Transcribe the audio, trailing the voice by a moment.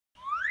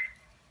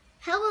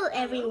Hello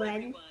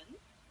everyone.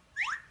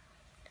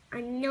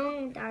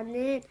 안녕,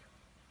 나는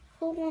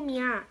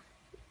호금이야.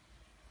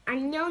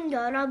 안녕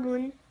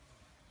여러분.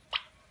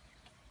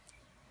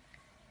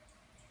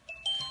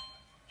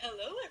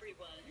 Hello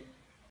everyone.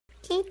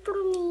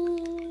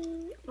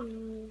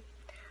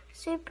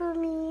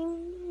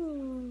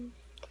 슬픔이,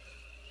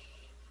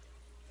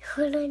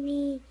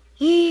 호랑이,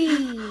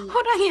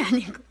 호랑이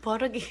아니고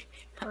버럭이.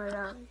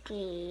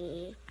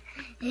 버럭이.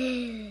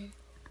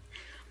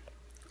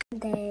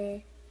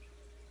 근데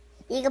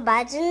이거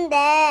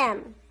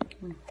맞은데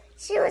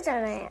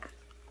쉬우잖아요.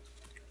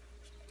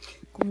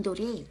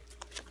 곰돌이.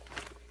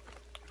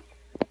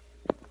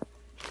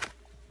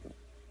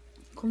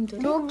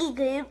 목이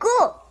길고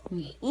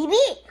입이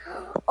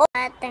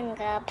어떤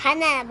거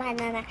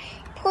바나나,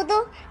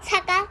 포도,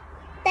 사과,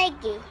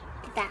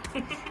 딸기다.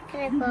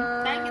 그리고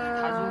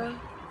딸기는 가져.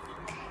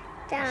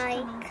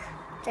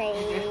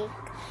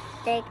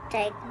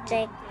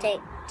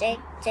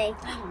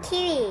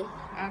 키위.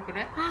 아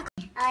그래?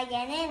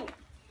 얘는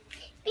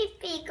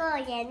삐삐고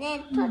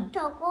얘는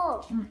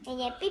토토고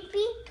얘는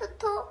삐삐,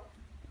 토토,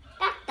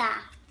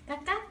 까까.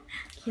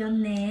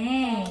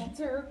 귀엽네.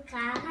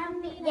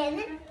 축하합니다.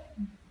 얘는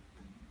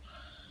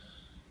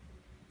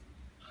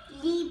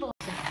리본.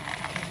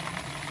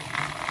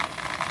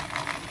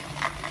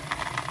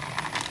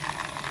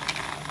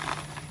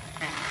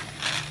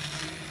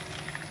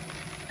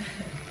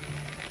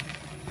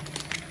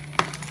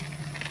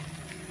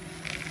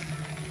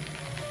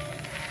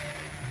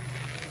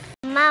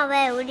 엄마,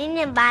 왜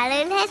우리는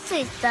말을 할 수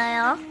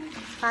있어요?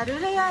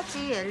 말을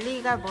해야지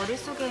엘리가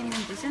머릿속에 있는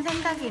무슨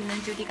생각이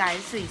있는지 우리가 알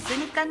수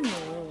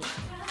있으니까요.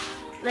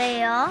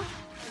 왜요?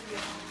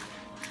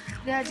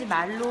 그래야지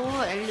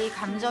말로 엘리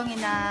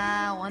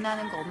감정이나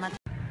원하는 거 엄마한테.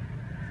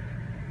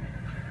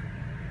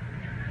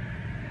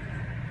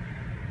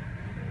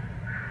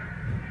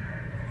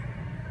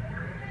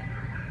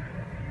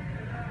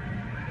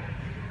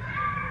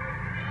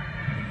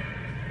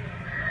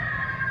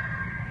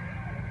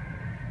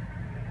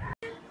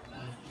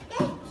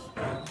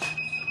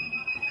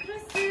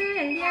 크로스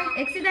엘리야.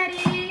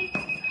 X다리.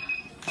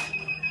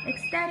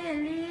 X다리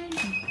엘리.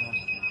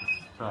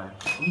 좋아.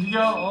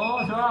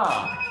 움직여.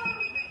 좋아.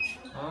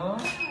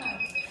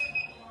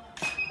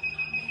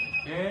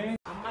 오케이.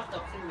 아무 맛도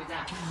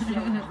없습니다.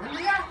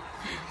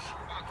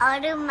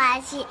 얼음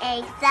맛이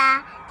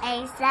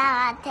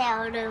엘사한테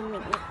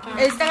얼음이니까.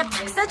 엘사가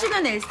탁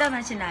싸주면 엘사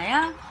맛이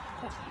나요?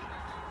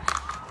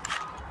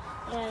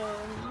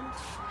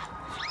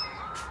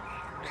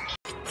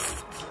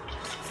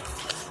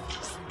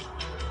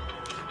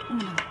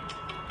 어머나,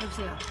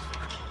 여보세요.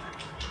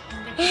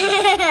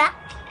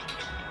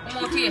 어머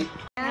어떻게?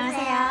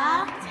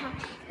 안녕하세요.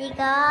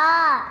 이거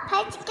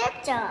팔찌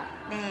꼈죠?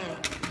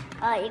 네.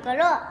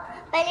 이걸로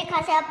빨리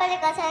가세요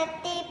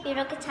띡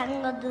이렇게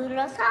작은 거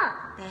눌러서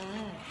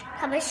네.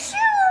 가면 슝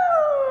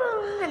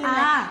하는 아.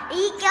 거야.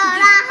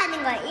 이겨라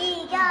하는 거야.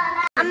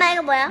 이겨라. 엄마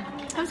이거 뭐야?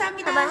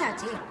 감사합니다. 봐봐.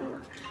 하지.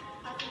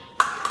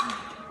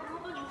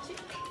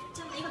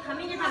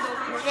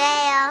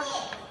 무게요.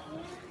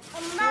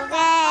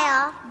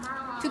 무게요.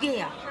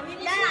 2개요.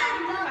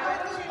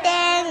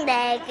 땡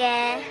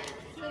 4개.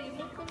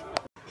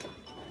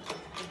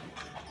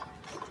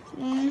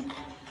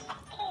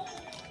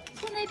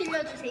 손을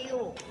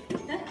빌려주세요.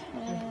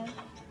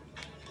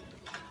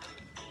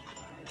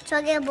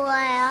 저게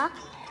뭐예요?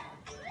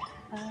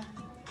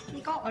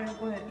 이거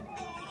얼굴.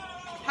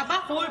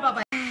 봐봐, 거울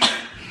봐봐.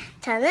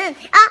 저는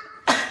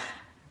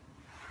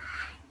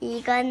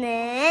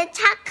이거는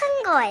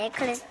착한 거예요.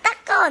 그래서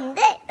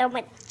따가운데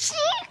너무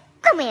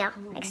찌끔해요.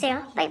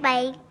 알겠어요?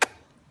 바이바이.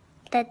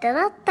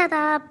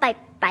 따따따따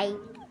바이바이.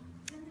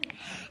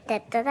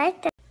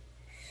 따따따따.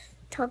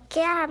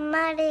 토끼 한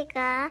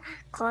마리가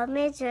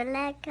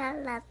거미줄에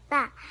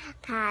걸렸다.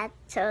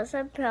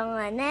 다쳐서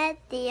병원에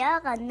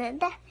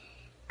뛰어갔는데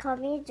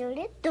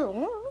거미줄이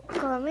뚱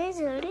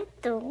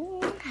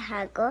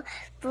하고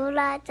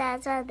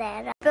부러져서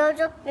내려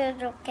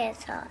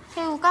뾰족뾰족해서.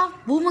 새우가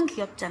몸은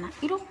귀엽잖아.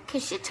 이렇게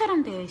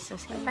C처럼 되어 있어,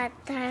 새우.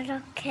 맞다,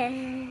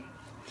 이렇게.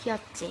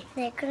 귀엽지?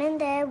 네,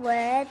 그런데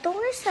왜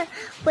똥을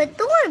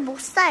못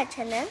싸요,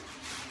 쟤는?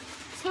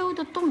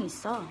 새우도 똥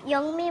있어.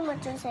 영미 뭐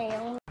주세요,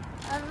 영미.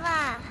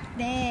 엄마,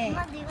 네.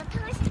 엄마도 이거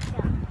타고 싶죠?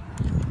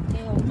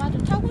 네, 엄마도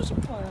타고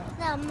싶어요.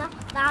 네, 엄마,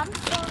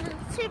 마음속으로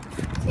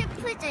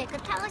슬프죠, 이거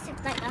타고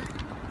싶다가.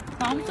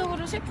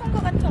 마음속으로 슬픈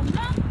것 같아,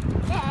 엄마?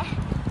 네,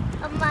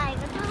 엄마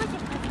이거 타고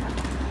싶어서.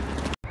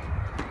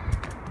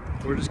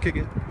 Or just kick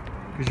it,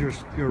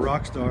 because you're a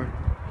rock star.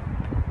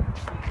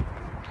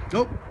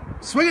 Nope.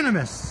 Swing and a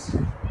miss.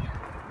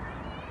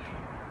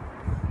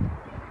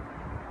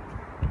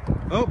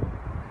 Oh.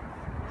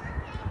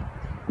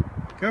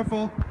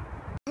 Careful.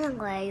 하는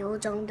거예요,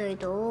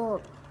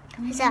 요정들도.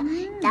 그래서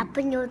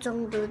나쁜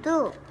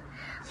요정들도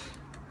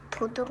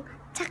보통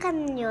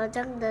착한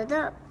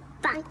요정들도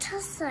빵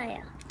쳤어요.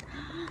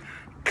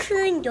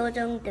 큰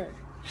요정들.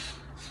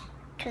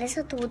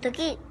 그래서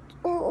도둑이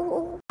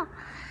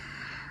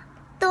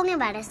똥이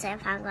말했어요,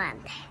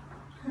 방구한테.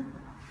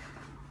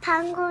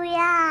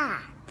 방구야,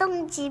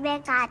 똥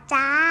집에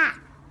가자.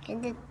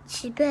 근데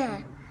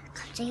집에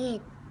갑자기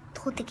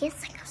도둑이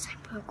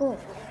생각을 보고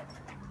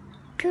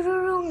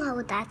뾰로롱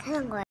하고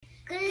나타난 거야.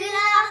 Good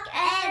luck,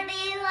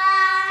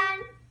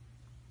 everyone.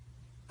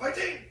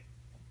 Fighting!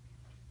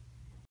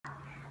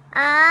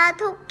 아,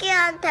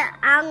 토끼한테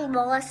악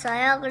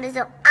먹었어요.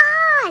 그래서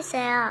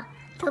했어요.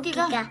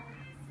 토끼가.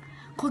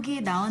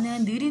 거기에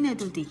나오는 느린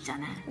애들도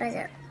있잖아.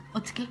 맞아.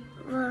 어떻게? 1,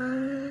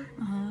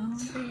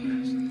 2,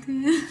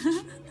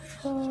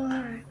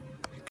 4.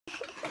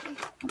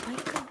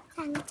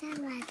 상자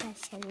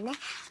맞으셨네.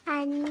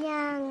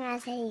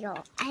 안녕하세요.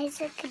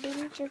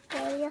 아이스크림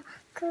줄게요.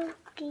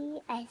 쿠키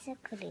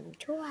아이스크림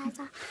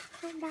좋아서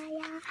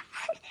한다야.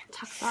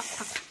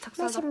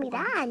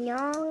 맞습니다.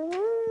 안녕.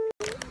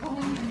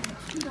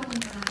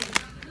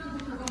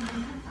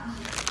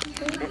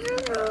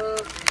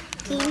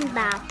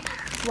 김밥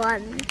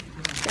 1.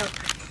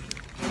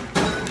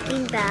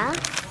 김밥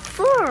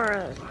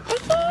 4.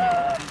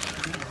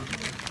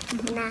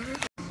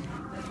 나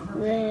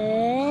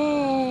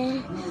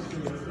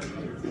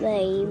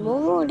왜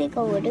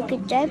이모머리가 왜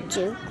이렇게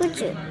짧지?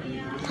 그치?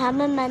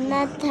 다음에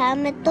만나.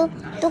 다음에 또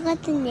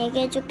똑같은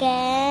얘기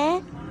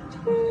해줄게.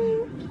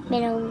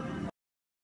 메롱.